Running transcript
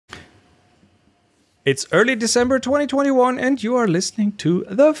It's early December 2021, and you are listening to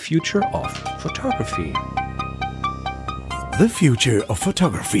The Future of Photography. The Future of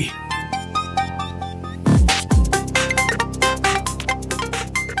Photography.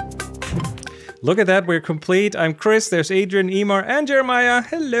 Look at that, we're complete. I'm Chris, there's Adrian, Emer, and Jeremiah.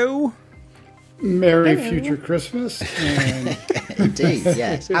 Hello. Merry future Christmas. And Indeed,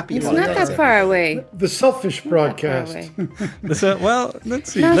 yes. Happy It's not holidays. that far away. the selfish broadcast. So, well,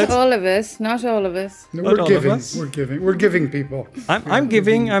 let's see. Not all of us. Not all of us. Not all of us. We're giving people. I'm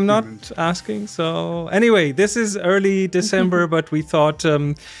giving, I'm not asking. So anyway, this is early December, but we thought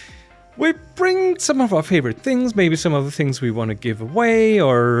we bring some of our favorite things, maybe some of the things we want to give away,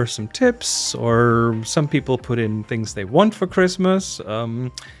 or some tips, or some people put in things they want for Christmas.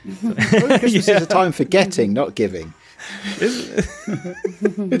 Christmas is a time for getting, not giving.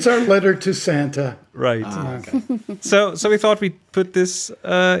 It's our letter to Santa. Right. Okay. So we thought we'd put this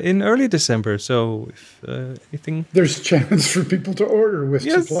in early December. So if anything... There's a chance for people to order with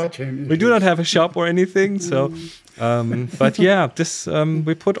Yes. supply chain issues. We do not have a shop or anything, so... but yeah, this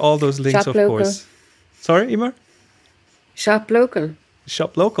we put all those links, Shop of local. course. Sorry, Emer? Shop local.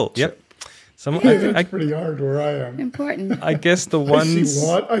 Shop local, yep. It's pretty hard where I am. Important. I guess the I ones...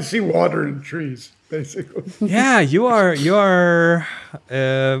 see water and trees, basically. Yeah, you are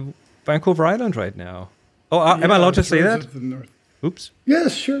Vancouver Island right now. Oh, am I allowed to say that? Towards the north. Oops.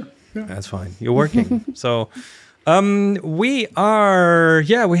 Yes, sure. Yeah. That's fine. You're working. So, we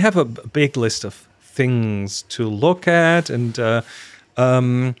have a big list of things to look at, and I'll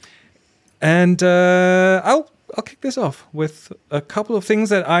kick this off with a couple of things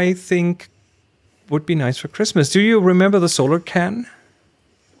that I think would be nice for Christmas. Do you remember the solar can?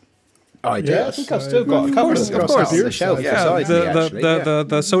 I do. Yes, I think I've still got a couple of of course. on the shelf Yeah, beside me, actually.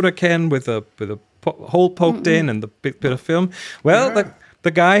 the soda can with a hole poked in and the big bit of film. Well,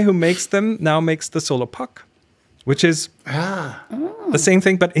 the guy who makes them now makes the solar puck, which is the same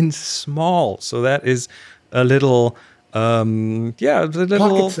thing but in small. So that is a little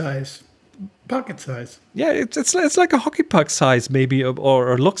Pocket size. Yeah, it's like a hockey puck size maybe,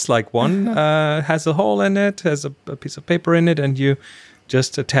 or looks like one. Has a hole in it, has a piece of paper in it, and you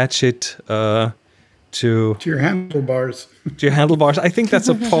just attach it to your handlebars. your handlebars. I think that's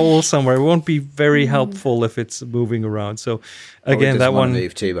a pole somewhere. It won't be very helpful if it's moving around. So again, that one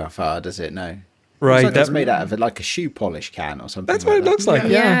move too far, does it? No. right. It's made out of like a shoe polish can or something. That's what it looks like.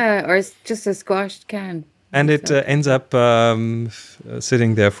 Yeah, or it's just a squashed can. And it ends up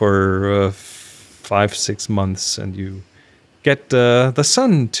sitting there for 5-6 months, and you get the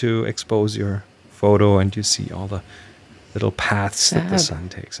sun to expose your photo, and you see all the little paths that the sun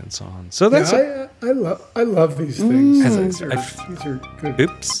takes and so on. So that's I love these things. These are good.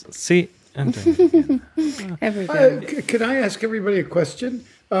 oops. See, I'm doing it again. Everything. Can I ask everybody a question?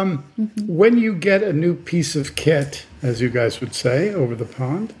 When you get a new piece of kit, as you guys would say, over the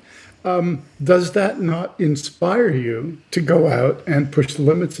pond, does that not inspire you to go out and push the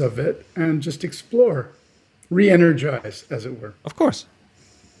limits of it and just explore, re-energize, as it were? Of course.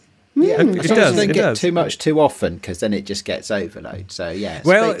 Yeah, It as long as does, you don't it get does. too much too often, because then it just gets overload. So yeah,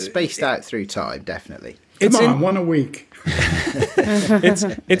 Well, spaced out through time, definitely. Come on, one a week.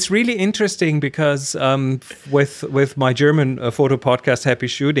 It's really interesting because with my German photo podcast Happy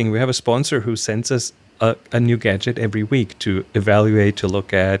Shooting, we have a sponsor who sends us a new gadget every week to evaluate, to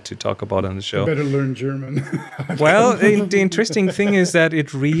look at, to talk about on the show. Better learn German. Well, the interesting thing is that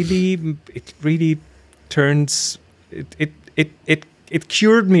it really turns it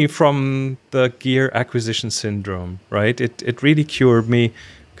cured me from the gear acquisition syndrome, right? It really cured me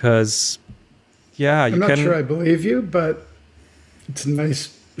because I'm not sure I believe you, but it's nice.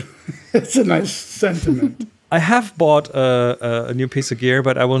 It's a nice sentiment. I have bought a new piece of gear,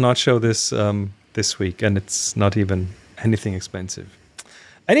 but I will not show this this week, and it's not even anything expensive.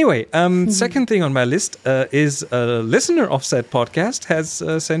 Anyway, second thing on my list is a listener of said podcast has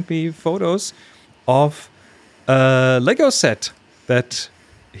sent me photos of a Lego set that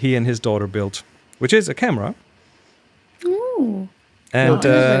he and his daughter built, which is a camera. Ooh. And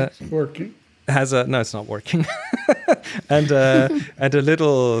Working. has a no, it's not working. and a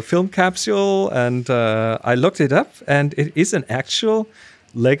little film capsule, and I looked it up, and it is an actual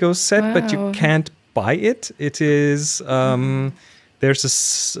Lego set, but you Wow. can't buy it. It is there's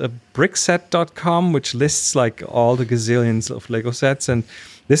a brickset.com which lists like all the gazillions of Lego sets, and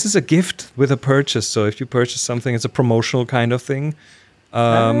this is a gift with a purchase. So if you purchase something, it's a promotional kind of thing.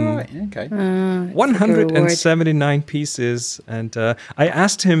 Right, okay. 179 pieces, and I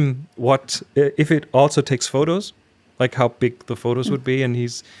asked him what if it also takes photos like how big the photos would be, and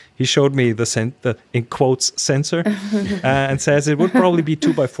he showed me the in quotes sensor, and says it would probably be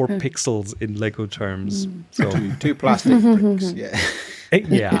 2x4 pixels in Lego terms. So Two plastic bricks. Yeah,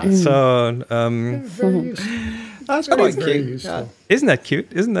 yeah. So Very useful. that's Very, quite very cute. useful. Yeah, isn't that cute?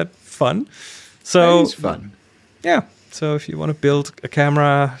 Isn't that fun? that So is fun. yeah. So if you want to build a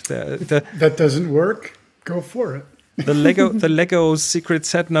camera, That doesn't work. Go for it. the Lego secret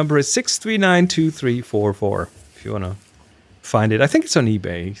set number is 6392344. If you want to find it, I think it's on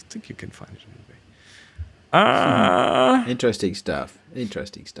eBay. I think you can find it on eBay. Interesting stuff.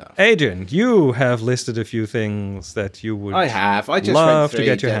 Interesting stuff. Adrian, you have listed a few things that you would I have. I just love went through to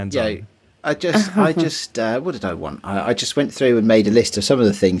get your the- hands yeah, on. I just, what did I want? I just went through and made a list of some of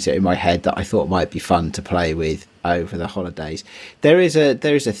the things that are in my head that I thought might be fun to play with over the holidays. There is a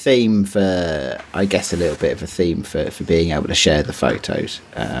theme for, I guess, a little bit of a theme for being able to share the photos,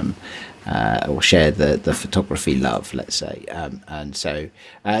 or share the photography love, let's say. And so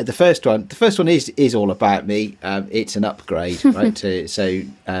the first one is all about me. It's an upgrade, right? So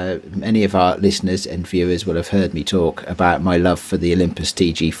many of our listeners and viewers will have heard me talk about my love for the Olympus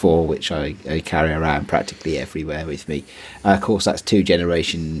TG4, which I carry around practically everywhere with me. Of course, that's 2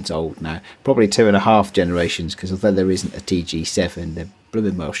 generations old now, probably 2.5 generations, because although there isn't a TG7, there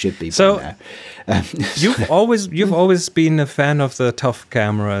blooming well should be So- by now. You've always been a fan of the tough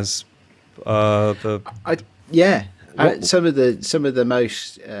cameras. Some of the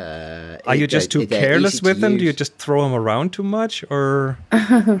most. Are you just too they're careless easy to with them? Do you use. just throw them around too much, or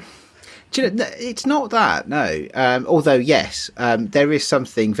Do you know, it's not that, no. Although, yes, there is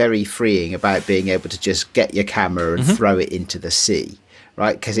something very freeing about being able to just get your camera and throw it into the sea,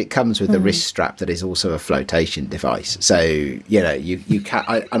 right? Because it comes with a wrist strap that is also a flotation device. So, you know, you can,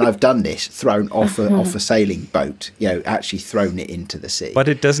 and I've done this, thrown off a sailing boat, you know, actually thrown it into the sea. but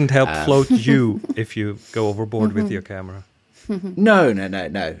it doesn't help float you if you go overboard with your camera. No,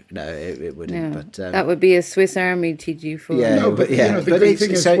 it wouldn't. Yeah. But That would be a Swiss Army TG4. Yeah. No, but yeah, you know, the but good it's-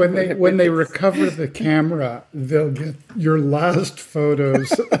 thing is so- when they recover the camera, they'll get your last photos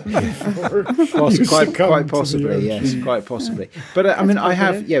before you succumb quite to possibly, the yes, ocean. quite possibly. But I mean, I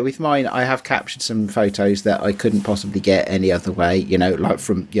have, positive. with mine, I have captured some photos that I couldn't possibly get any other way. You know, like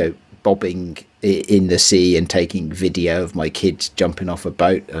from bobbing in the sea and taking video of my kids jumping off a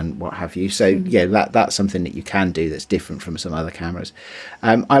boat and what have you. So that's something that you can do that's different from some other cameras.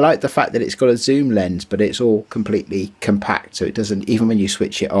 I like the fact that it's got a zoom lens, but it's all completely compact, so it doesn't, even when you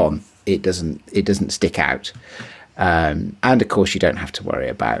switch it on, it doesn't stick out. And of course, you don't have to worry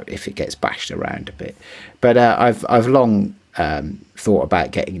about if it gets bashed around a bit. But I've long thought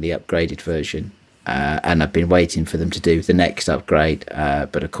about getting the upgraded version, and I've been waiting for them to do the next upgrade.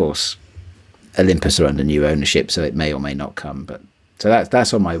 But of course, Olympus are under new ownership, so it may or may not come. But so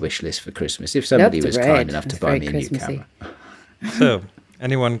that's on my wish list for Christmas. If somebody That's was red. kind enough to That's buy very me a new Christmassy. camera. So,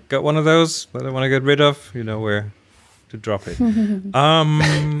 anyone got one of those that they want to get rid of? You know where to drop it.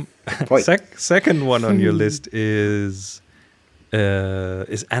 Right. Second one on your list is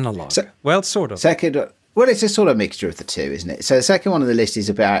analog. Well, sort of. Second, well, it's a sort of mixture of the two, isn't it? So the second one on the list is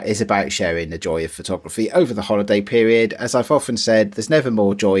about sharing the joy of photography over the holiday period. As I've often said, there's never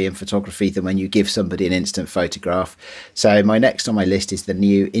more joy in photography than when you give somebody an instant photograph. So my next on my list is the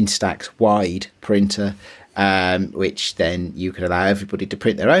new Instax Wide printer, which then you could allow everybody to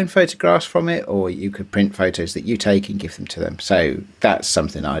print their own photographs from it, or you could print photos that you take and give them to them. So that's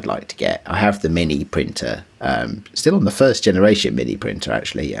something I'd like to get. I have the mini printer, still on the first generation mini printer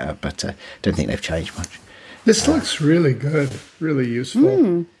actually, but don't think they've changed much. This looks really good, really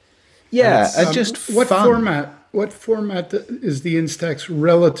useful. Yeah, and just what fun. format? What format is the Instax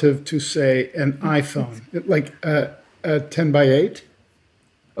relative to, say, an iPhone? Like a 10 by 8?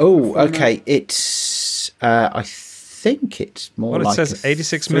 Oh, okay. It's I think it's more Well, it like says a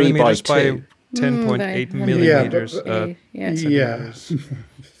 86 3 millimeters by 2. 10.8 Mm, millimeters. Yeah. Yeah,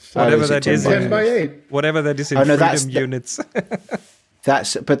 Whatever is it that is. 10 by 8. Whatever that is in Oh, no, that's freedom the- units.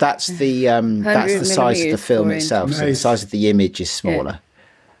 That's the that's the size of the 100 film millimeters, itself. So the Nice. size of the image is smaller.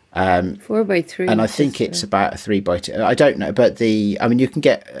 4x3. And I think it's about a 3 by 2. I don't know, but you can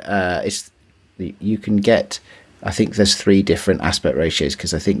get I think there's 3 different aspect ratios,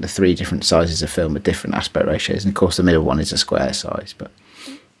 because I think the 3 different sizes of film are different aspect ratios, and of course the middle one is a square size.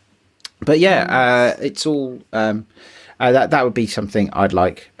 But yeah, it's all that would be something I'd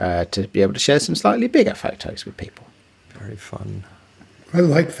like to be able to share some slightly bigger photos with people. Very fun. I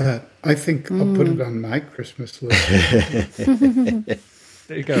like that. I think I'll put it on my Christmas list.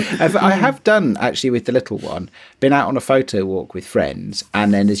 There you go. I have done actually with the little one, been out on a photo walk with friends,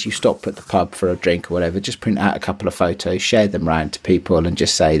 and then as you stop at the pub for a drink or whatever, just print out a couple of photos, share them around to people, and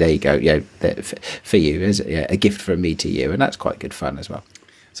just say, "There you go, for you, as a gift from me to you," and that's quite good fun as well.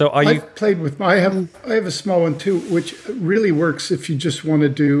 So I've played with I have a small one too, which really works if you just want to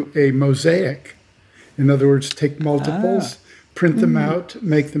do a mosaic. In other words, take multiples, print them out,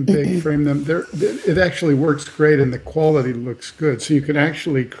 make them big, frame them. It actually works great, and the quality looks good. So you can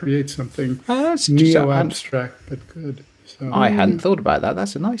actually create something neo-abstract but good. So I hadn't thought about that.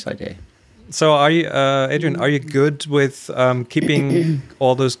 That's a nice idea. So are you, Adrian, are you good with keeping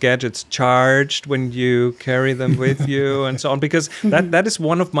all those gadgets charged when you carry them with you and so on? Because that is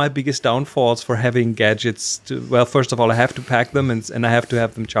one of my biggest downfalls for having gadgets. Well, first of all, I have to pack them and I have to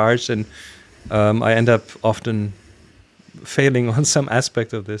have them charged, and I end up often failing on some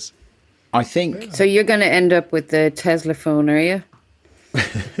aspect of this. I think... So you're going to end up with the Tesla phone, are you?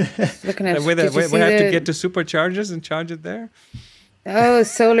 Looking at we have to get to superchargers and charge it there? Oh,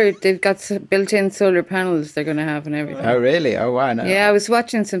 solar. They've got built-in solar panels they're going to have and everything. Oh, really? Oh, wow. No. Yeah, I was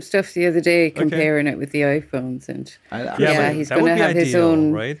watching some stuff the other day comparing it with the iPhones. And he's going to have his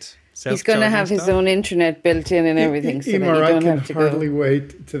own... Right? He's going to have his own internet built in and everything, so that you don't have to go. I can hardly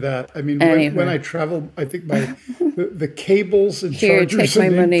wait to that. I mean, when I travel, I think the cables and chargers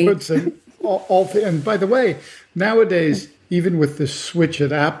and inputs and all and by the way, nowadays, even with the switch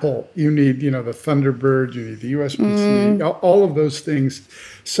at Apple, you need, the Thunderbird, you need the USB-C, all of those things.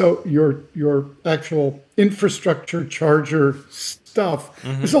 So your actual infrastructure charger stuff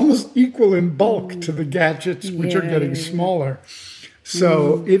is almost equal in bulk to the gadgets, which are getting smaller.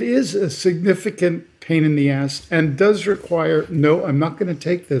 So it is a significant pain in the ass and does require, no, I'm not going to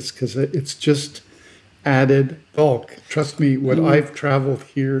take this because it's just added bulk. Trust me, what I've traveled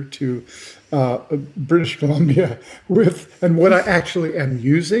here to British Columbia with, and what I actually am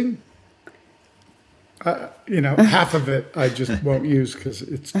using, half of it I just won't use because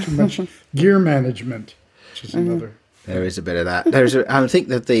it's too much gear management, which is another. There is a bit of that. I think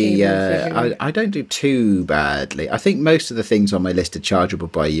that I don't do too badly. I think most of the things on my list are chargeable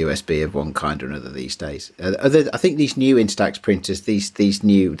by USB of one kind or another these days. I think these new Instax printers, these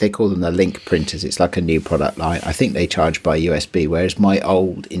new, they call them the Link printers. It's like a new product line. I think they charge by USB, whereas my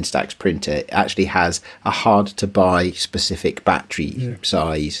old Instax printer actually has a hard to buy specific battery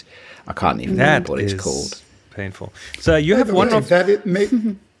size. I can't even remember what it's called. Painful. So you have one of that. It may.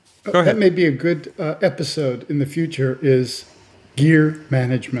 That may be a good episode in the future, is gear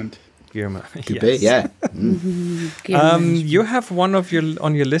management. Could be, yeah. You have one of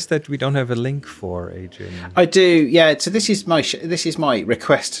on your list that we don't have a link for, Adrian. I do, yeah. So this is my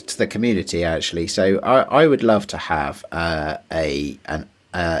request to the community, actually. So I would love to have an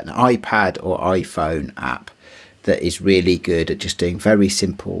iPad or iPhone app that is really good at just doing very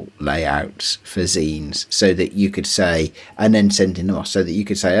simple layouts for zines, so that you could say, and then sending them off, so that you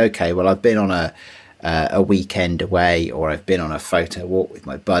could say, okay, well, I've been on a weekend away, or I've been on a photo walk with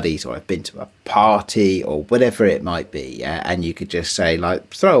my buddies, or I've been to a party, or whatever it might be, yeah? And you could just say,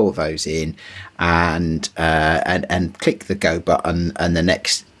 like, throw all those in, and click the go button, and the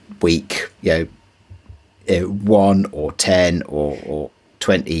next week, 1 or 10 or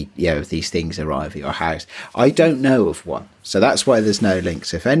 20 of these things arrive at your house. I don't know of one, so that's why there's no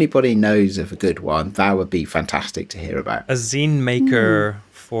links. If anybody knows of a good one, that would be fantastic to hear about. A zine maker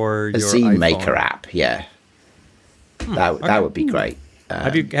for your zine iPhone. maker app, yeah. That would be great.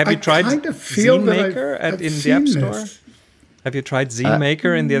 Have you tried Zine Maker in the App Store? Have you tried Zine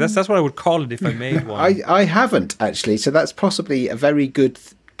Maker in the? That's what I would call it if I made one. I haven't actually, so that's possibly a very good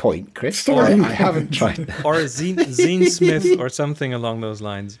point, Chris. I haven't tried that. Or a zine Smith or something along those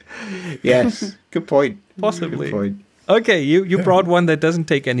lines. Yes, good point. Possibly. Good point. Okay, you brought one that doesn't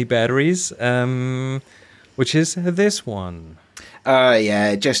take any batteries, which is this one.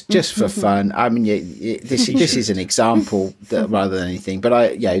 Yeah, just for fun. I mean, this is an example rather than anything.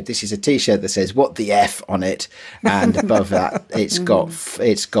 But this is a T-shirt that says "What the F" on it, and above that, it's got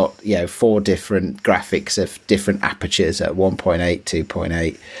 4 different graphics of different apertures at 1.8,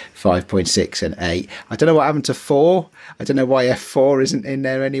 2.8, 5.6, and 8. I don't know what happened to 4. I don't know why f4 isn't in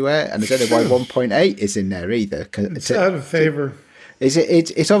there anywhere, and I don't know why 1.8 is in there either. It's out of favor.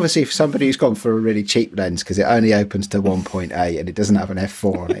 It's obviously for somebody who's gone for a really cheap lens, because it only opens to 1.8 and it doesn't have an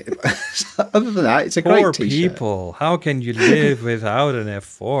f4 on it. Other than that, it's a great Poor T-shirt. people. How can you live without an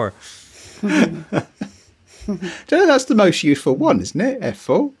f4? That's the most useful one, isn't it?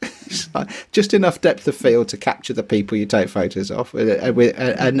 F4. It's like just enough depth of field to capture the people you take photos of,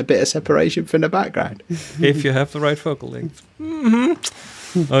 and a bit of separation from the background. If you have the right focal length.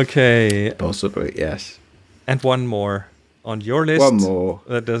 Mm-hmm. Okay. Possibly, yes. And one more. on your list. One more.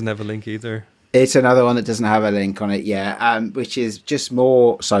 That doesn't have a link either. It's another one that doesn't have a link on it, which is just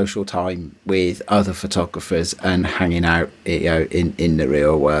more social time with other photographers and hanging out, in the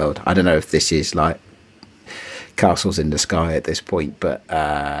real world. I don't know if this is like castles in the sky at this point, but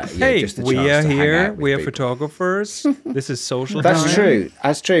just the we chance are to hang here. out with We are people. photographers. This is social That's time. true.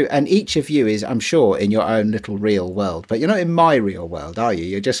 That's true. And each of you is, I'm sure, in your own little real world. But you're not in my real world, are you?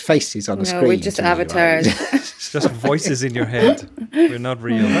 You're just faces on a screen. No, we're just avatars. It's just voices in your head. We're not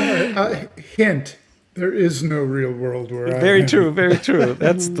real. Hint: there is no real world where I am. Very true. Very true.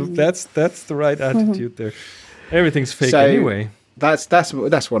 That's the right attitude there. Everything's fake anyway.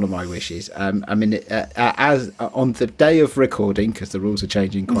 That's one of my wishes. I mean, as on the day of recording, because the rules are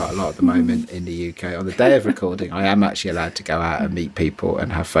changing quite a lot at the moment in the UK. On the day of recording, I am actually allowed to go out and meet people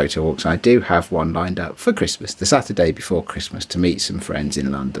and have photo walks. And I do have one lined up for Christmas, the Saturday before Christmas, to meet some friends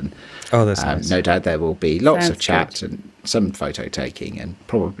in London. Oh, that's nice. No doubt there will be lots Sounds of chat good. and some photo taking and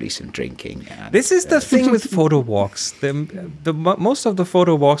probably some drinking. And, This is the thing with photo walks. Most of the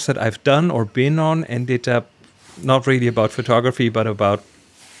photo walks that I've done or been on ended up not really about photography, but about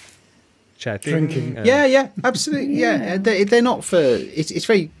chatting. Drinking. Yeah, absolutely. Yeah, they're not for. It's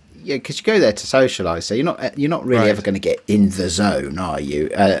very because you go there to socialise, so you're not really ever going to get in the zone, are you?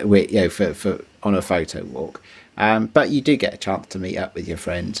 For on a photo walk, but you do get a chance to meet up with your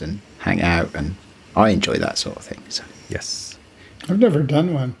friends and hang out, and I enjoy that sort of thing. So Yes. I've never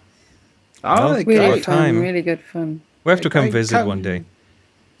done one. oh, Well, Really Our fun, time. really good fun. We have to come Okay, visit come. one day.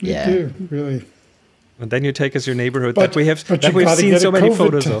 yeah. You do, really. And then you take us your neighborhood But that you we've gotta seen get so a many COVID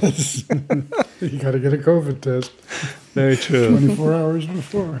photos of. test. You got to get a COVID test Very true. 24 hours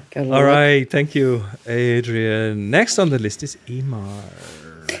before. Got a All look. right, thank you, Adrian. Next on the list is Emar.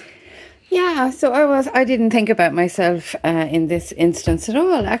 Yeah, so I didn't think about myself in this instance at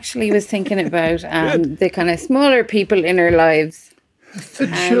all. Actually, was thinking about the kind of smaller people in our lives. The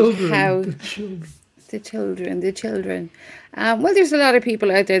children. how- The children. The children. Well, there's a lot of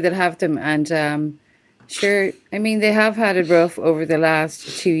people out there that have them, and sure, I mean, they have had it rough over the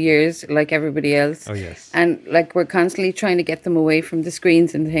last 2 years, like everybody else. Oh, yes. And like we're constantly trying to get them away from the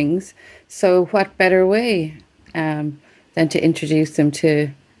screens and things. So what better way than to introduce them to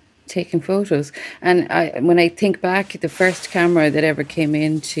taking photos? And when I think back, the first camera that ever came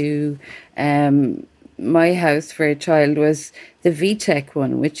into my house for a child was the VTech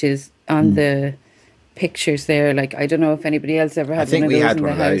one, which is on the pictures there. Like, I don't know if anybody else ever had I think one of we those had in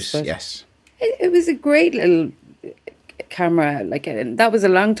one the of house, those. but Yes. it was a great little camera. Like, and that was a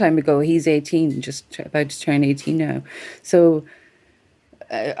long time ago. He's 18, just about to turn 18 now. So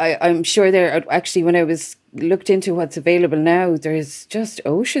I'm sure there actually, when I was looked into what's available now, there's just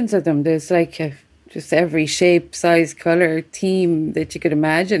oceans of them. There's like just every shape, size, color, theme that you could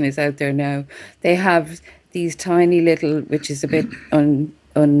imagine is out there now. They have these tiny little, which is a bit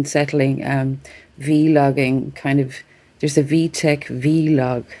unsettling, vlogging kind of. There's a VTech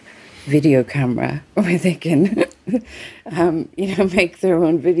Vlog video camera where they can, make their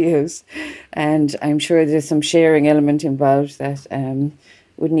own videos, and I'm sure there's some sharing element involved that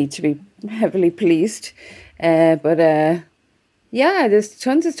would need to be heavily policed. But there's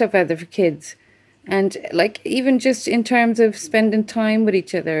tons of stuff out there for kids, and like even just in terms of spending time with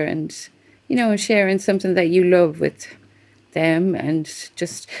each other and sharing something that you love with them, and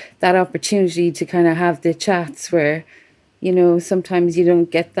just that opportunity to kind of have the chats where sometimes you don't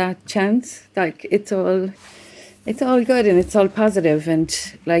get that chance. Like it's all good and it's all positive. And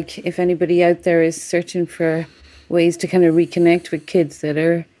like if anybody out there is searching for ways to kind of reconnect with kids that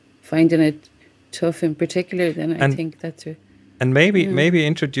are finding it tough in particular, then I think that's a And maybe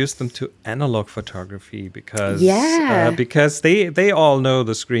introduce them to analog photography because Yeah. because they all know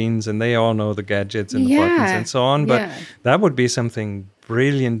the screens and they all know the gadgets and the buttons and so on. But that would be something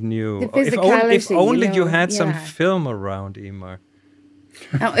brilliant new. The If physicality, only you had some yeah. film around, Emar.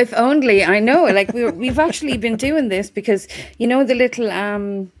 Now, if only, I know, like we've actually been doing this because the little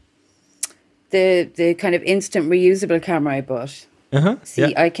the kind of instant reusable camera I bought.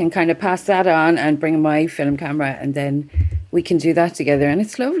 See, I can kind of pass that on and bring my film camera, and then we can do that together, and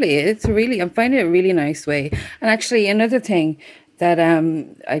it's lovely. I'm finding it a really nice way. And actually, another thing that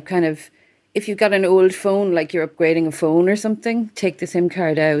I kind of, if you've got an old phone, like you're upgrading a phone or something, take the SIM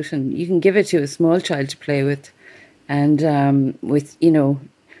card out and you can give it to a small child to play with, and with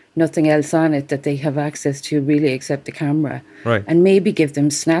nothing else on it that they have access to really except the camera. Right. And maybe give them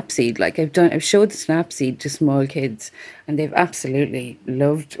Snapseed. Like I've showed Snapseed to small kids and they've absolutely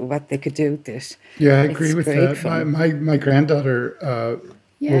loved what they could do with it. Yeah, I It's agree with great that. fun. My granddaughter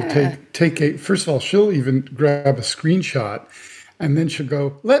will take a, first of all, she'll even grab a screenshot and then she'll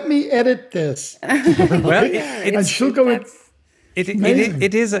go, "Let me edit this," Well, and she'll go in.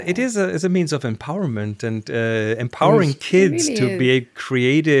 it is a means of empowerment and empowering kids really to is. be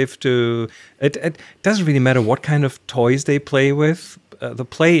creative. It doesn't really matter what kind of toys they play with. The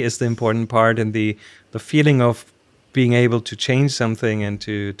play is the important part, and the feeling of being able to change something and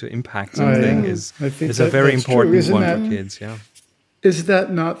to impact something is I think a very that's true. important Isn't one that- for kids. Yeah. Is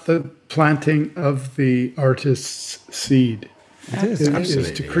that not the planting of the artist's seed? It is.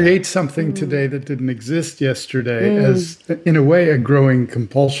 Is to create something today that didn't exist yesterday, as in a way a growing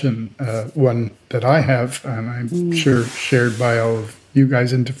compulsion, one that I have, and I'm sure shared by all of you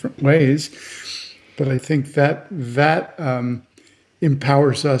guys in different ways. But I think that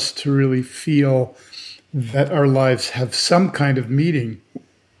empowers us to really feel that our lives have some kind of meaning,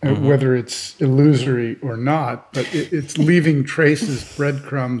 whether it's illusory or not, but it's leaving traces,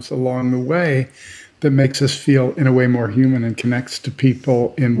 breadcrumbs along the way that makes us feel in a way more human and connects to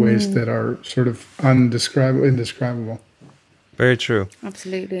people in ways that are sort of indescribable. Very true.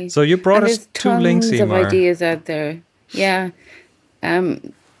 Absolutely. So you brought And us there's two links, tons of Emer. ideas out there. Yeah.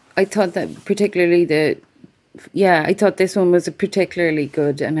 I thought that particularly I thought this one was particularly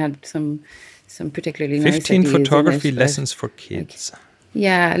good and had some particularly nice 15 ideas in photography it, lessons for kids.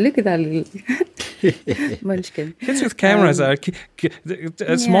 Yeah, look at that little munchkin. Kids with cameras are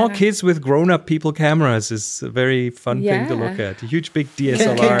small yeah. kids with grown-up people cameras is a very fun thing to Yeah. look at. A huge big Can,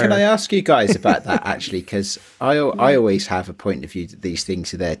 DSLR. can I ask you guys about that actually? Because I always have a point of view that these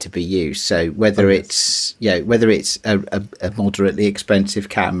things are there to be used. So whether it's a moderately expensive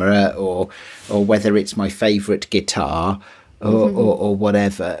camera or whether it's my favourite guitar or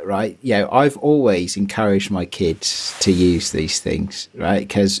whatever, right? I've always encouraged my kids to use these things, right?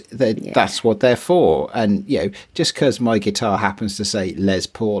 Because that's what they're for. And just because my guitar happens to say Les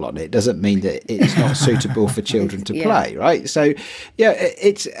Paul on it doesn't mean that it's not suitable for children to play, right? So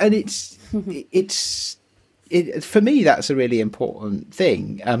for me, that's a really important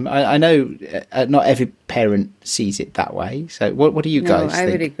thing. I know not every parent sees it that way. So what do you guys think?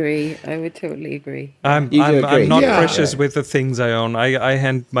 I would agree. I would totally agree. I'm agree? not Yeah. precious with the things I own. I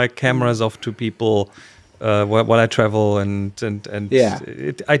hand my cameras off to people while I travel and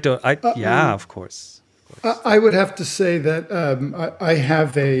Yeah. of course. I would have to say that I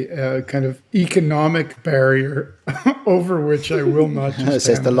have a kind of economic barrier over which I will not just It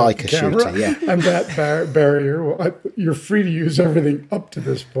says hand the out Leica camera. shooter, yeah. And that barrier, you're free to use everything up to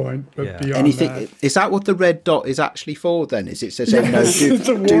this point, but Yeah. beyond Anything that. is that what the red dot is actually for? Then is it says no, It's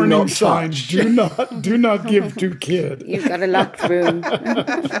a do warning not sign. touch. Do not give to kid. You've got a locked room.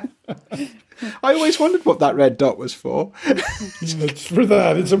 I always wondered what that red dot was for. It's for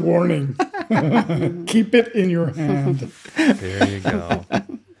that. It's a warning. Keep it in your hand. There you go.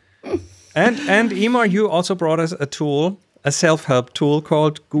 And Emer, you also brought us a self-help tool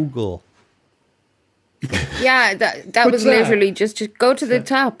called Google. Yeah, that What's was that? literally just go to the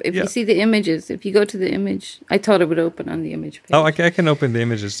top. If Yeah. you see the images, if you go to the image, I thought it would open on the image page. Oh, I can open the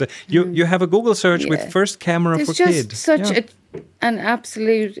images. You have a Google search with Yeah. first camera There's for just kid. such an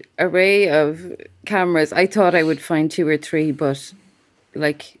absolute array of cameras. I thought I would find 2 or 3, but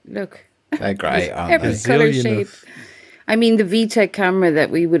look, They're great, aren't every they? color Zillion shape. of- I mean, the VTech camera that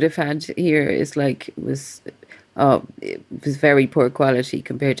we would have had here it was very poor quality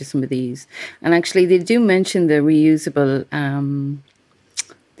compared to some of these. And actually, they do mention the reusable.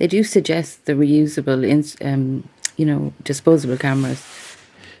 They do suggest the reusable, disposable cameras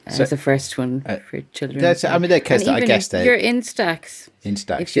So, as the first one for children. because And I even guess they're your Instax.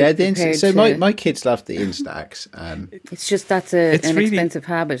 Instax. if you're Yeah, the prepared so to- my kids love the Instax. It's just that's It's an really- expensive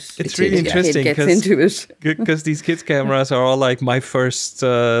habit. It's It really is, yeah. interesting Kid gets into it. because these kids' cameras are all like my first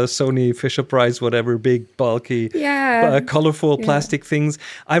Sony Fisher Price, whatever, big, bulky, Yeah. colorful plastic things.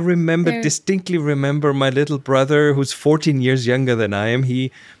 I They're- distinctly remember my little brother, who's 14 years younger than I am.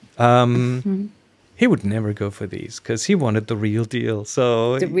 He would never go for these because he wanted the real deal.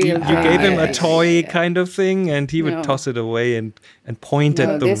 So The real you deal. gave him a Yeah. toy kind of thing, and he would No. toss it away and point No,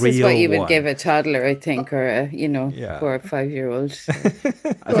 at the this real is what you would one. give a toddler, I think, or a Yeah. 4 or 5-year-old. I think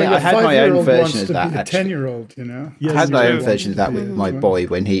I had my own 5-year-old version wants of to that. be the Actually. 10-year-old, Yes, I had you my do. own version of that with my boy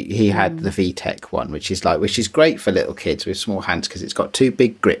when he had the VTech one, which is great for little kids with small hands because it's got 2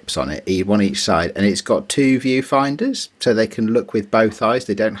 big grips on it, one each side, and it's got 2 viewfinders, so they can look with both eyes.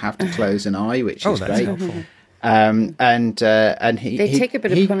 They don't have to close an eye, which Oh, is that's great. helpful. And he They take a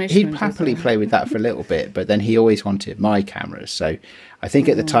bit of he'd punishment, happily as well. play with that for a little bit, but then he always wanted my cameras. So I think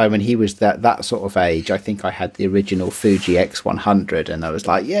at the time when he was that sort of age, I think I had the original Fuji X100, and I was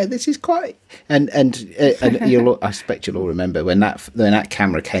like, yeah, this is quite. And I expect you'll all remember when that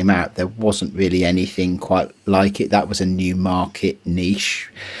camera came out, there wasn't really anything quite like it. That was a new market niche,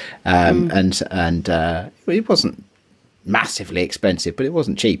 and it wasn't massively expensive, but it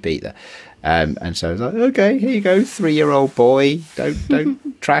wasn't cheap either. And so I was like, okay, here you go, 3-year-old boy,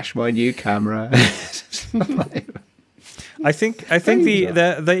 don't trash my new camera. I think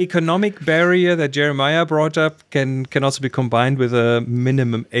the economic barrier that Jeremiah brought up can also be combined with a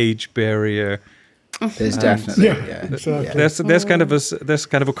minimum age barrier. There's definitely exactly. There's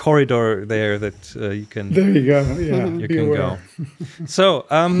kind of a corridor there that you can. There you go. Yeah, you can go. So,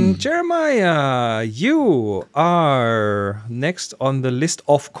 Jeremiah, you are next on the list.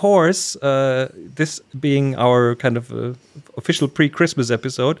 Of course, this being our kind of official pre-Christmas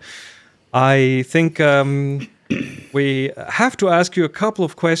episode, I think we have to ask you a couple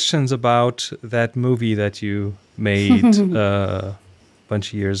of questions about that movie that you made a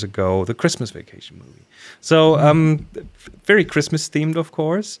bunch of years ago, the Christmas Vacation movie. So, very Christmas themed, of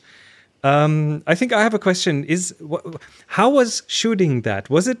course. I think I have a question. How was shooting that?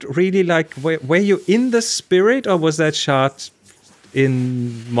 Was it really like, were you in the spirit, or was that shot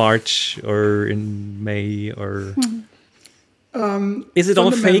in March or in May, or is it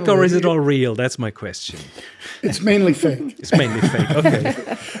all fake or is it all real? That's my question. It's mainly fake. It's mainly fake. Okay.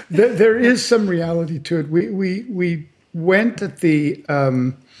 There is some reality to it. We went at the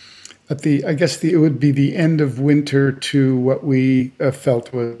I guess it would be the end of winter to what we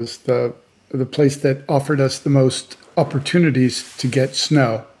felt was the place that offered us the most opportunities to get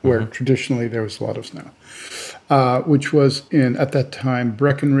snow, where traditionally there was a lot of snow, which was at that time,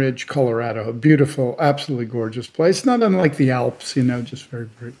 Breckenridge, Colorado, a beautiful, absolutely gorgeous place, not unlike the Alps, just very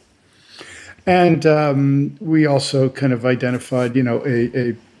pretty. And we also kind of identified,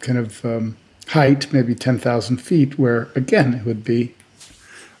 a kind of height, maybe 10,000 feet, where, again, it would be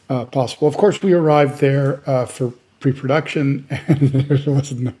possible. Of course, we arrived there for pre-production, and there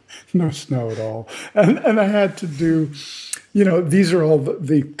was no snow at all. And I had to do, these are all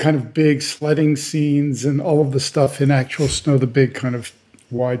the kind of big sledding scenes and all of the stuff in actual snow, the big kind of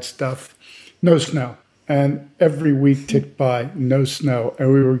wide stuff. No snow. And every week ticked by, no snow,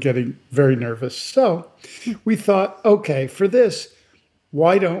 and we were getting very nervous. So we thought, okay, for this,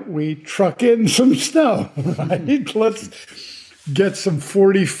 why don't we truck in some snow, right? Let's get some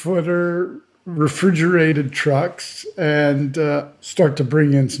 40-footer refrigerated trucks and start to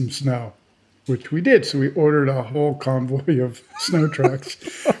bring in some snow, which we did. So we ordered a whole convoy of snow trucks,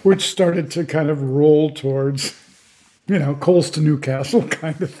 which started to kind of roll towards, Coles to Newcastle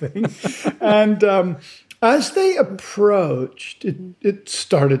kind of thing. And as they approached, it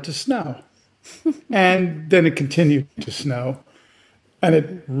started to snow. And then it continued to snow. And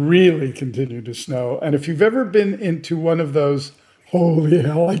it really continued to snow. And if you've ever been into one of those, holy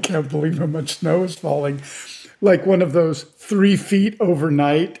hell, I can't believe how much snow is falling, like one of those 3 feet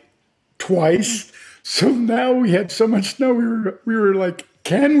overnight twice. So now we had so much snow, we were like,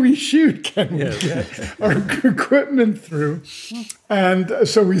 can we shoot? Can we get our equipment through? And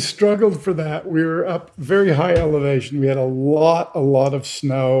so we struggled for that. We were up very high elevation. We had a lot of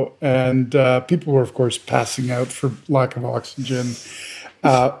snow, and people were, of course, passing out for lack of oxygen.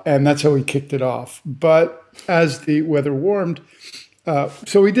 And that's how we kicked it off. But as the weather warmed,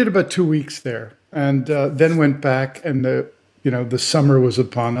 so we did about 2 weeks there, and then went back, and the summer was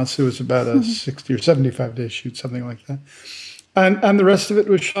upon us. It was about a 60 or 75 day shoot, something like that. And the rest of it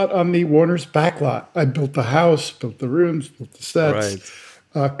was shot on the Warner's backlot. I built the house, built the rooms, built the sets,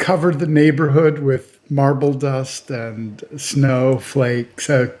 covered the neighborhood with marble dust and snow flakes,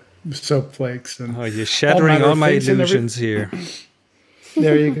 soap flakes. And you're shattering all my illusions here.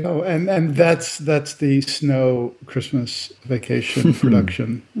 There you go. And that's the Snow Christmas Vacation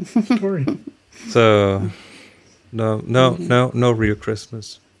production story. So no real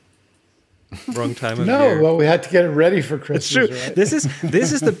Christmas. Wrong time of year. No, well, we had to get it ready for Christmas. It's true. Right?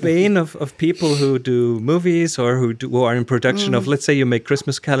 This is the bane of people who do movies or who are in production of. Let's say you make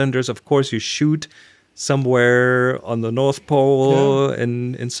Christmas calendars. Of course, you shoot somewhere on the North Pole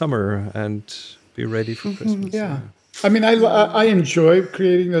in summer and be ready for Christmas. Yeah. I mean, I enjoy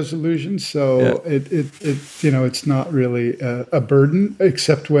creating those illusions, so it's not really a burden,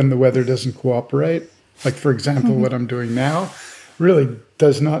 except when the weather doesn't cooperate. Like, for example, what I'm doing now really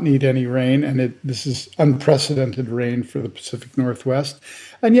does not need any rain, and this is unprecedented rain for the Pacific Northwest.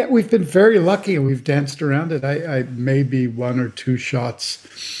 And yet we've been very lucky, and we've danced around it. I maybe 1 or 2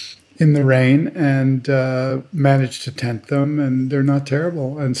 shots in the rain and managed to tent them, and they're not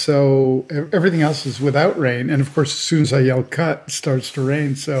terrible. And so everything else is without rain. And of course, as soon as I yell cut, it starts to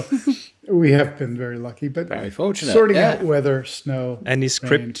rain. So we have been very lucky, but Very fortunate. sorting yeah. out weather, snow. Any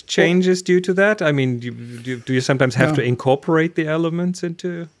script rain. changes due to that? I mean, do you sometimes have No. to incorporate the elements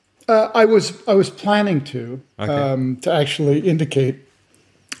into? I was planning to actually indicate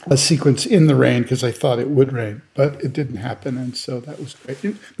a sequence in the rain because I thought it would rain, but it didn't happen, and so that was great.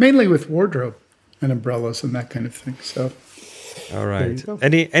 Mainly with wardrobe and umbrellas and that kind of thing. So, All you right. go.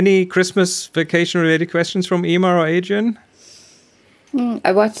 Any Christmas vacation related questions from Emma or Adrian?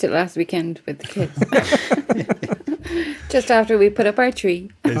 I watched it last weekend with the kids. Just after we put up our tree.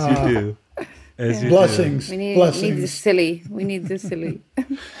 As you do. As you do. blessings, We need the blessings. silly. We need the silly.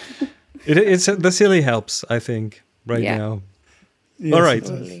 It's the silly helps, I think, right Yeah. now. Yes, All right. it does.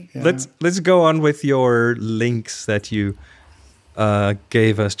 Totally. Yeah. Let's go on with your links that you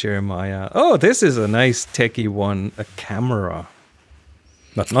gave us, Jeremiah. Oh, this is a nice techie one, a camera.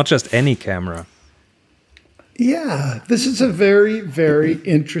 But not just any camera. Yeah, this is a very, very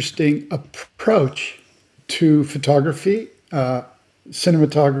interesting approach to photography,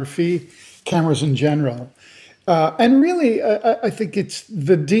 cinematography, cameras in general. And really, I think it's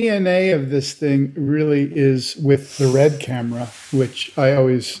the DNA of this thing really is with the RED camera, which I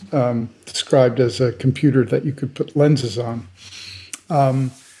always described as a computer that you could put lenses on.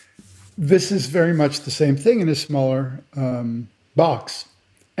 This is very much the same thing in a smaller box.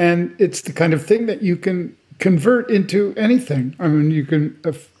 And it's the kind of thing that you can convert into anything. I mean, you can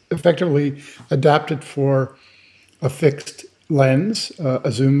effectively adapt it for a fixed lens,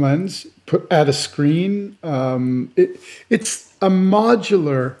 a zoom lens, add a screen. It's a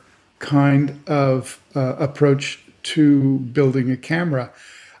modular kind of approach to building a camera.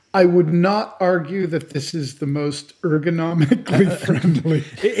 I would not argue that this is the most ergonomically friendly.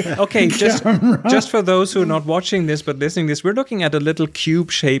 Okay, just for those who are not watching this but listening to this, we're looking at a little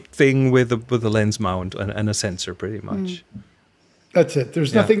cube-shaped thing with a lens mount and a sensor, pretty much. That's it.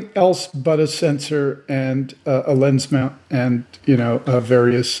 There's nothing else but a sensor and a lens mount and,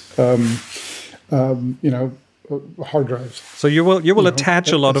 various, hard drives. So you will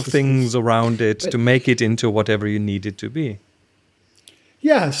attach a lot of that's things around it to make it into whatever you need it to be.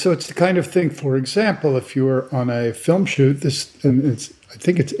 Yeah, so it's the kind of thing, for example, if you were on a film shoot, I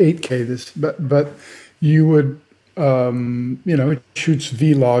think it's 8K, but you would, it shoots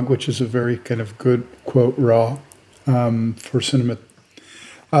Vlog, which is a very kind of good, quote, raw for cinema.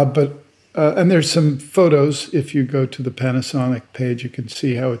 And there's some photos. If you go to the Panasonic page, you can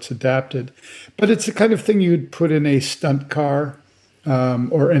see how it's adapted. But it's the kind of thing you'd put in a stunt car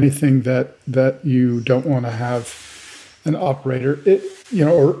or anything that you don't want to have an operator,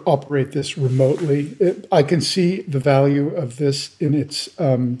 or operate this remotely. I can see the value of this in its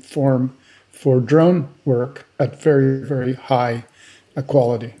form for drone work at very, very high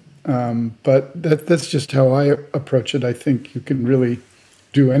quality. But that's just how I approach it. I think you can really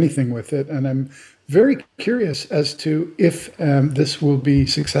do anything with it. And I'm very curious as to if this will be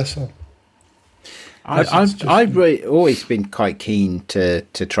successful. I've really always been quite keen to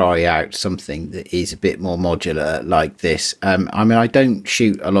try out something that is a bit more modular like this. I don't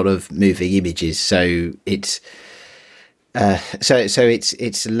shoot a lot of moving images, so it's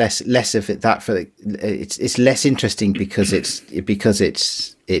it's less of it that for it's less interesting because it's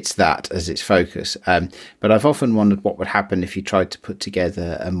that as its focus. But I've often wondered what would happen if you tried to put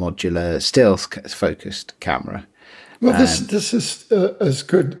together a modular stills focused camera. Well, this is as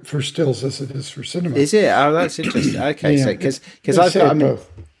good for stills as it is for cinema. Is it? Oh, that's interesting. Okay, Yeah, so because they I've say got both.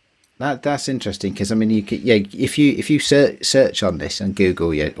 That's interesting because you could if you search on this on Google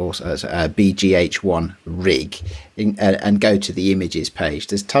also as BGH1 rig and go to the images page,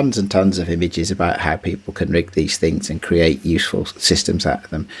 there's tons and tons of images about how people can rig these things and create useful systems out of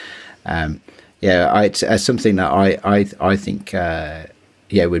them. It's something that I think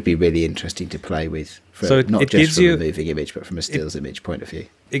would be really interesting to play with. Not just from a moving image, but from a stills image point of view.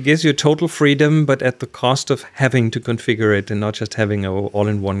 It gives you total freedom, but at the cost of having to configure it and not just having an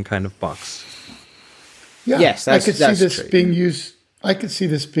all-in-one kind of box. Yeah, Yes, I could see that's this true. being used. I could see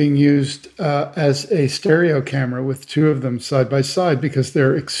this being used as a stereo camera with two of them side by side because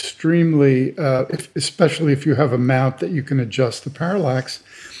they're extremely, especially if you have a mount that you can adjust the parallax,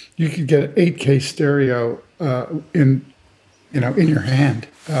 you could get an 8K stereo in your hand.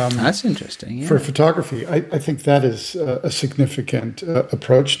 That's interesting. Yeah. For photography, I think that is a significant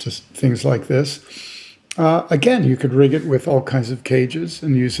approach to things like this. Again, you could rig it with all kinds of cages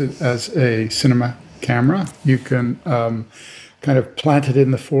and use it as a cinema camera. You can kind of plant it in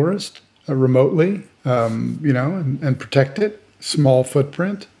the forest remotely, and protect it. small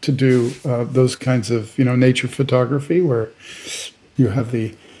footprint to do those kinds of, nature photography where you have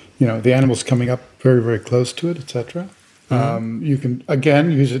the animals coming up very, very close to it, etc. You can,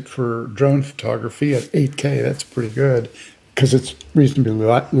 again, use it for drone photography at 8K. That's pretty good because it's reasonably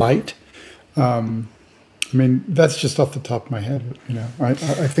light. That's just off the top of my head. I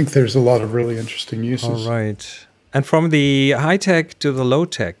think there's a lot of really interesting uses. All right. And from the high tech to the low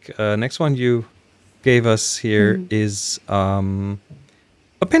tech, next one you gave us here is a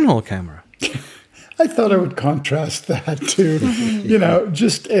pinhole camera. I thought I would contrast that to,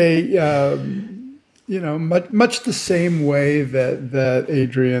 just a, much the same way that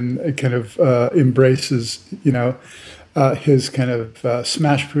Adrian kind of embraces, his kind of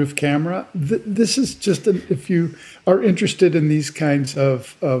smash-proof camera. This is just, if you are interested in these kinds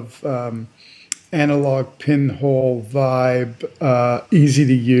of analog pinhole vibe, easy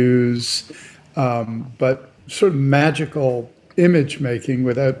to use, but sort of magical image making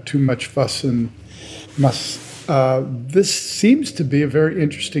without too much fuss and muss. This seems to be a very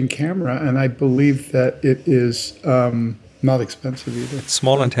interesting camera, and I believe that it is not expensive either. It's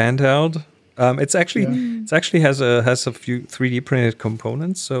small and handheld. It actually has a few 3D printed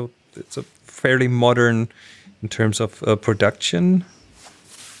components, so it's a fairly modern in terms of production,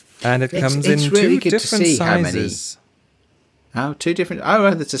 and it comes in really two different sizes. Two different. Oh,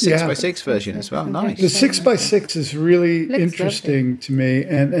 there's a 6x6 version as well. Nice. The 6x6 is really interesting to me,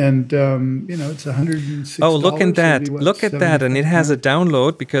 and it's $106. Oh, look at that! Look at that! And it has a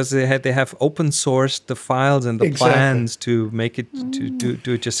download because they have open sourced the files and the plans to make it to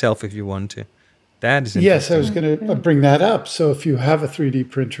do it yourself if you want to. That is interesting. Yes, I was going to bring that up. So if you have a 3D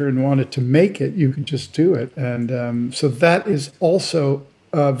printer and wanted to make it, you can just do it, and so that is also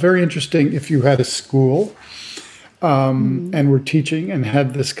very interesting if you had a school. And we're teaching and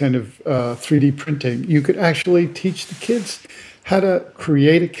had this kind of 3D printing. You could actually teach the kids how to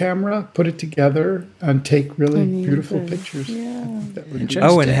create a camera, put it together, and take really beautiful pictures. Yeah.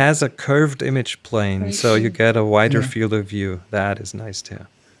 Oh, and it has a curved image plane, so you get a wider field of view. That is nice too.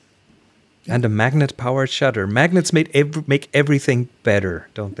 And a magnet-powered shutter. Magnets make everything better,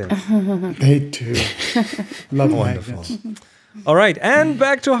 don't they? They do. Love magnets. All right, and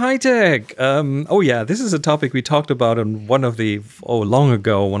back to high tech. This is a topic we talked about on one of the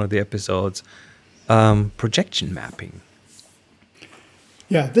episodes. Projection mapping.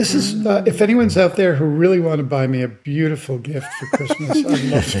 Yeah, this is, if anyone's out there who really want to buy me a beautiful gift for Christmas, I'd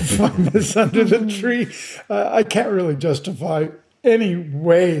love to find this under the tree. I can't really justify any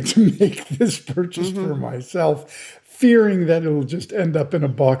way to make this purchase for myself, fearing that it'll just end up in a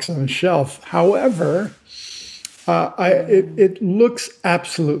box on a shelf. However, it looks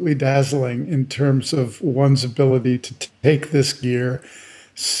absolutely dazzling in terms of one's ability to take this gear,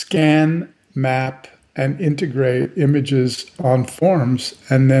 scan, map, and integrate images on forms,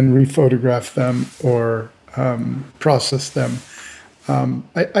 and then rephotograph them or process them.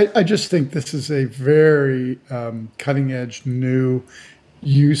 I just think this is a very cutting-edge new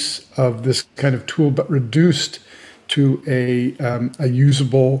use of this kind of tool, but reduced to a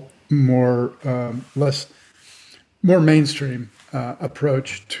usable, more mainstream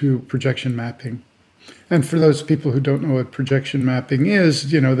approach to projection mapping. And for those people who don't know what projection mapping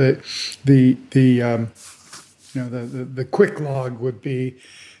is, the quick log would be,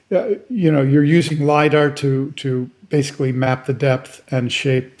 you're using LiDAR to basically map the depth and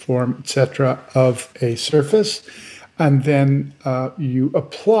shape, form, etc. of a surface, and then you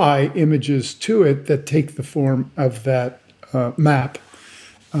apply images to it that take the form of that map.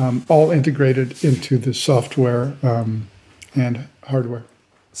 All integrated into the software and hardware.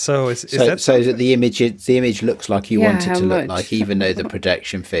 So is that the image looks like you want it to look like, even though the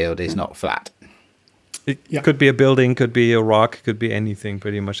projection field is not flat? It could be a building, could be a rock, could be anything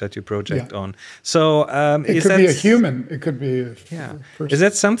pretty much that you project on. So it could be a human. It could be a person. Is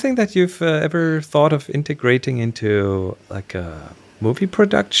that something that you've ever thought of integrating into like a movie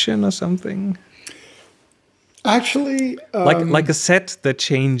production or something? Actually, like a set that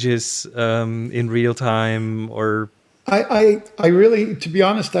changes in real time, or I really, to be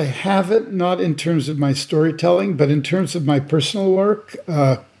honest, I haven't, not in terms of my storytelling, but in terms of my personal work.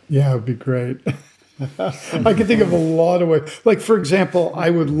 It would be great. I can think of a lot of ways. Like, for example, I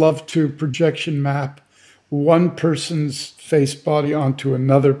would love to projection map one person's face body onto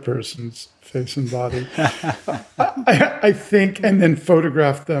another person's face and body. I think, and then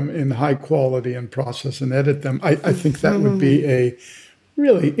photograph them in high quality and process and edit them. I think that would be a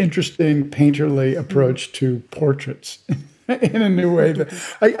really interesting painterly approach to portraits. in a new way. That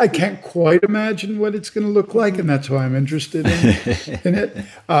I can't quite imagine what it's going to look like, and that's why I'm interested in it.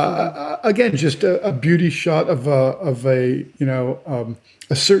 Again, just a beauty shot of a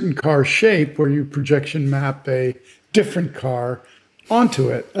a certain car shape where you projection map a different car onto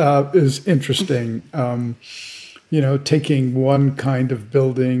it is interesting. Taking one kind of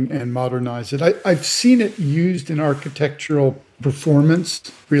building and modernize it. I've seen it used in architectural performance,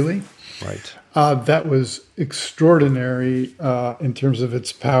 really. Right. That was extraordinary in terms of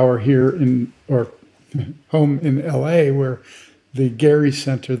its power here home in LA, where the Gehry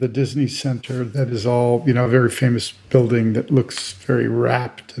Center, the Disney Center, that is all, a very famous building that looks very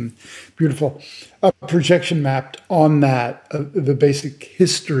wrapped and beautiful. Projection mapped on that, the basic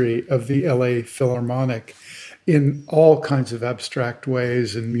history of the LA Philharmonic in all kinds of abstract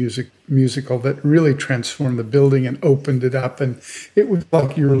ways and musical that really transformed the building and opened it up. And it was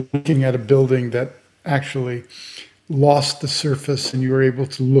like you were looking at a building that actually lost the surface and you were able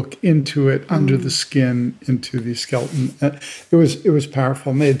to look into it under the skin, into the skeleton. It was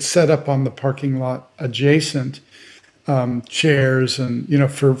powerful. And they had set up on the parking lot adjacent chairs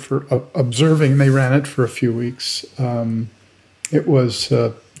and, for observing. They ran it for a few weeks. It was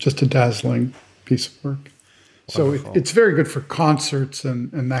just a dazzling piece of work. So it's very good for concerts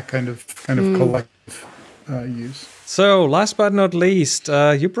and that kind of collective use. So last but not least,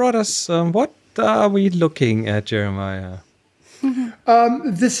 you brought us, what are we looking at, Jeremiah?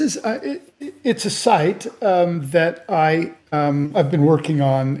 This is, it's a site that I've been working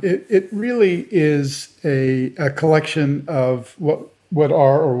on. It really is a collection of what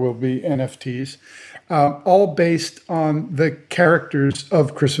are or will be NFTs. All based on the characters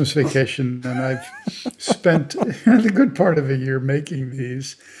of Christmas Vacation. And I've spent the good part of a year making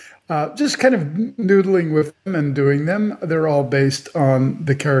these, just kind of noodling with them and doing them. They're all based on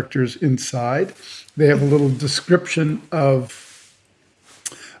the characters inside. They have a little description of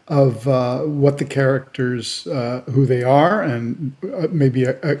what the characters, who they are, and maybe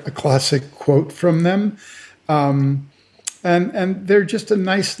a classic quote from them. And they're just a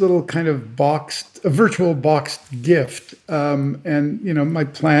nice little kind of virtual boxed gift. My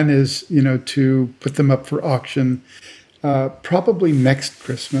plan is, to put them up for auction probably next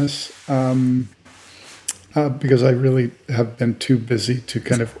Christmas, because I really have been too busy to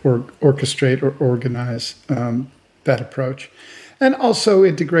kind of orchestrate or organize that approach. And also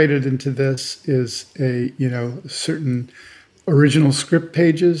integrated into this is a, certain original script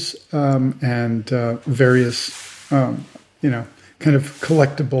pages and various kind of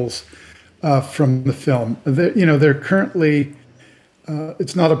collectibles from the film. They're currently,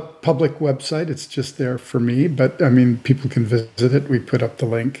 it's not a public website. It's just there for me. But, people can visit it. We put up the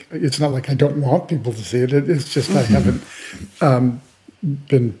link. It's not like I don't want people to see it. It's just I haven't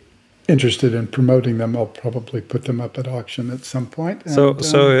been interested in promoting them. I'll probably put them up at auction at some point. So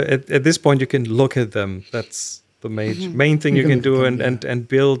at this point, you can look at them. That's the main thing you can do and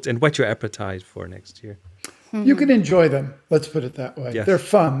build and whet your appetite for next year. You can enjoy them. Let's put it that way. Yes. They're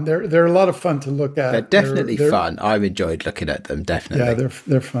fun. They're a lot of fun to look at. They're definitely fun. I've enjoyed looking at them. Definitely. Yeah,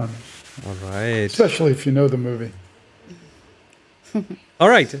 they're fun. All right. Especially if you know the movie. All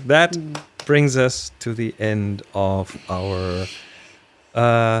right. That brings us to the end of our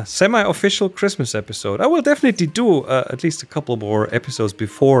semi-official Christmas episode. I will definitely do at least a couple more episodes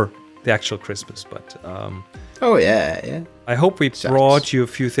before the actual Christmas, but oh yeah. I hope we brought you a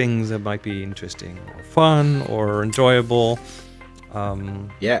few things that might be interesting or fun or enjoyable.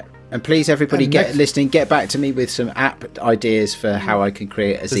 Yeah, and please, everybody, listening, get back to me with some app ideas for how I can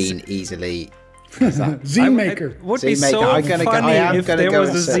create a zine easily. Zine Maker. It would be so funny if there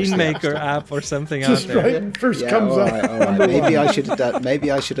was a Zine Maker app or something out there. Right, first comes up. Right. Maybe I should have done.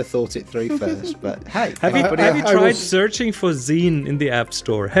 Maybe I should have thought it through first. But hey, have you tried searching for Zine in the App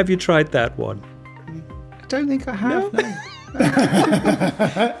Store? Have you tried that one? I don't think I have. No.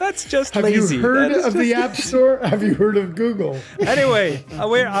 That's just lazy. Have you heard of the App Store? Have you heard of Google? Anyway,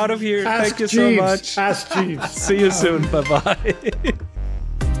 we're out of here. Thank you so much. Ask Jeeves. See you soon. Bye-bye.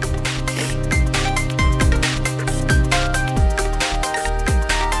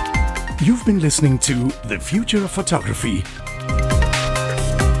 You've been listening to The Future of Photography.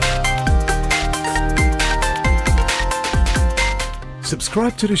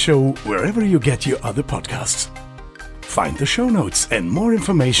 Subscribe to the show wherever you get your other podcasts. Find the show notes and more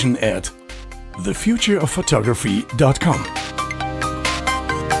information at thefutureofphotography.com.